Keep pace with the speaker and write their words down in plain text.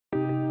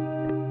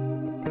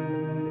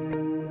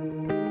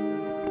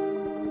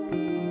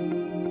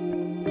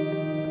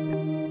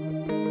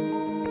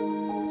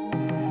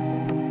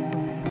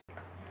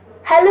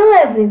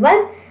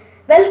everyone,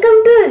 welcome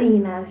to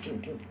Reena's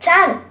YouTube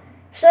channel.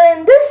 So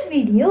in this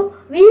video,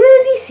 we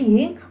will be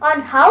seeing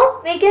on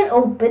how we can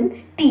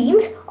open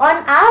Teams on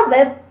our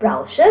web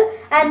browser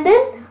and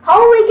then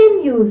how we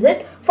can use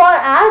it for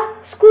our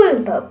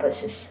school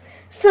purposes.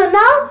 So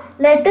now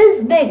let us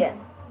begin.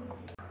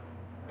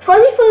 For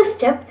the first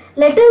step,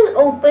 let us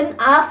open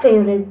our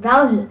favorite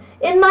browser.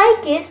 In my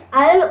case,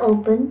 I will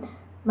open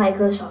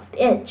Microsoft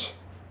Edge.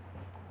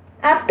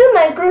 After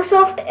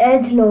Microsoft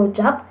Edge loads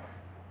up,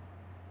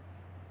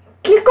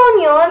 click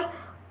on your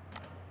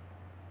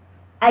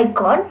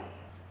icon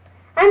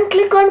and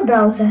click on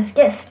Browser's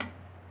Guest.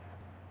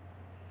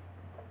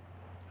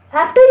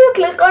 After you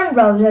click on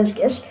Browser's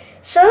Guest,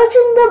 search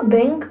in the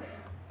Bing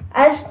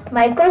as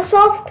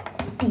Microsoft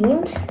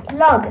Teams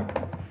Login.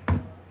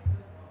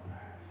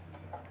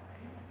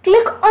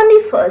 Click on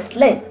the first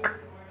link.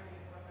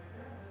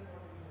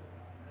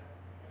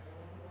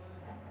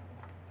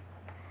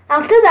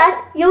 After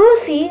that, you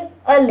will see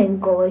a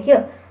link over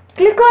here.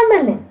 Click on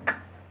the link.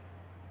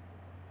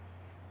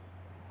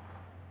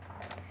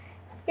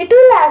 It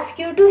will ask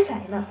you to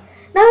sign up.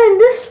 Now in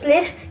this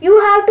place, you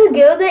have to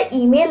give the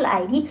email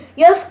ID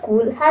your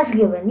school has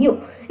given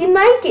you. In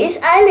my case,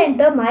 I'll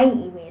enter my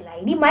email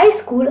ID my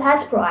school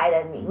has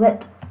provided me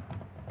with.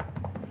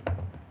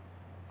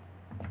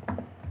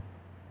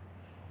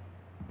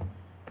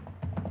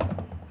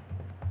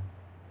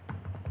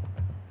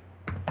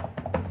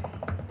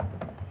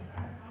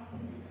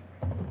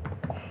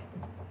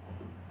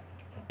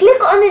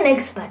 Click on the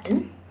next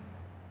button.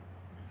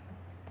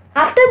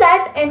 After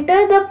that,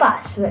 enter the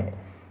password.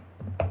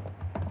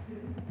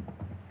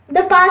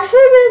 The password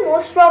will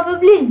most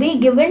probably be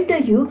given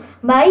to you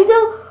by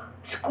the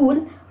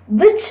school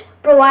which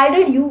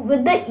provided you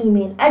with the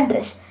email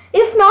address.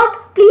 If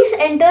not, please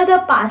enter the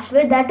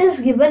password that is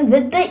given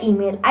with the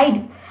email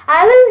ID.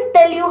 I will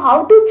tell you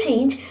how to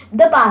change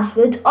the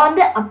passwords on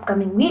the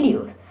upcoming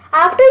videos.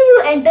 After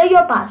you enter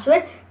your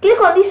password,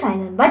 click on the sign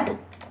in button.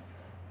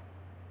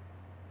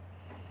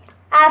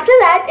 After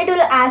that, it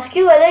will ask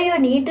you whether you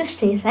need to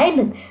stay signed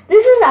in.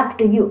 This is up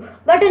to you.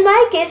 But in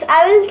my case,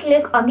 I will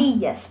click on the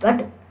yes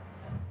button.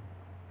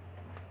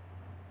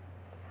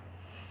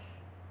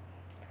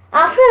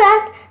 After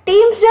that,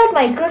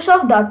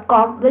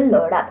 teams.microsoft.com will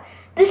load up.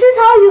 This is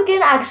how you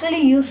can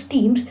actually use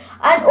Teams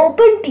and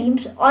open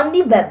Teams on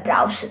the web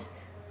browser.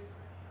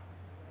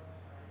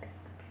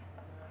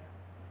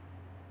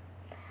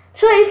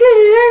 So if you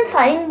didn't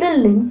find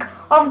the link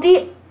of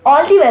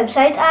all the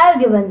websites I have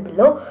given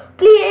below,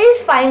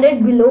 please find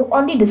it below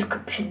on the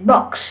description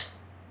box.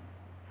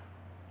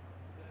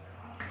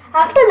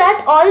 After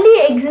that, all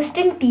the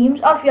existing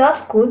teams of your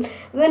school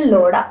will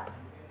load up.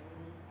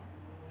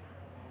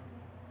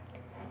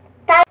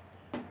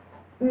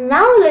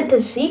 Now let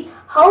us see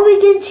how we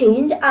can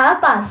change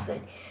our password.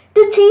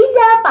 To change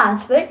our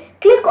password,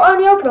 click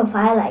on your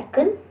profile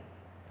icon,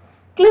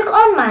 click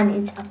on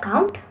Manage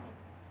Account,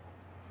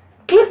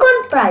 click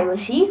on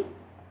Privacy,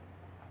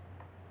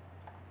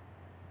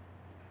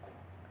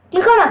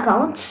 click on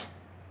Accounts,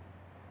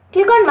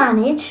 click on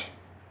Manage.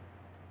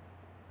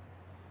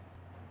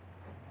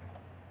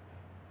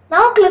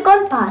 Now click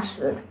on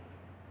Password.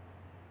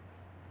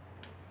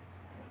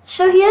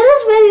 So here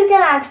is where you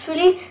can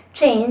actually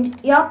change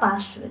your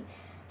password.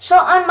 So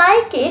on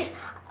my case,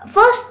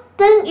 first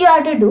thing you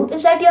have to do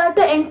is that you have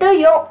to enter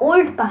your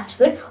old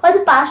password or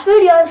the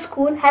password your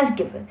school has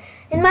given.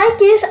 In my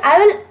case, I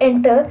will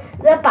enter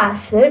the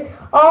password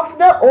of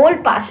the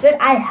old password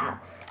I have.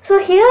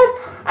 So here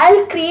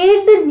I'll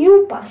create the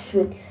new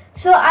password.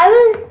 So I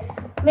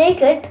will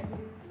make it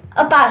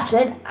a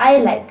password I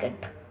like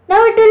it.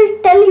 Now it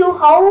will tell you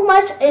how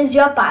much is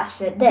your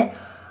password there.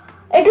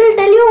 It will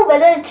tell you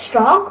whether it's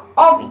strong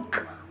or weak.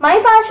 My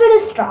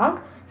password is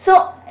strong,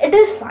 so it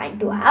is fine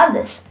to have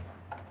this.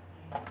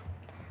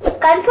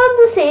 Confirm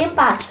the same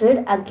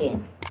password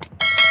again.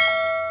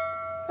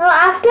 Now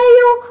after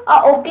you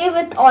are okay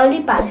with all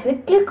the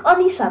password, click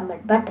on the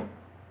submit button.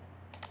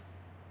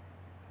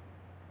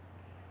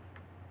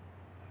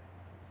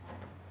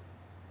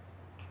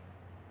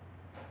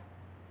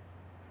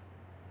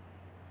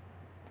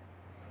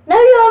 Now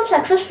you have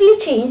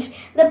successfully changed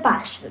the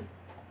password.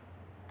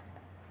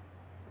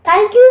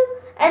 Thank you,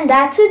 and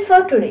that's it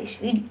for today's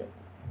video.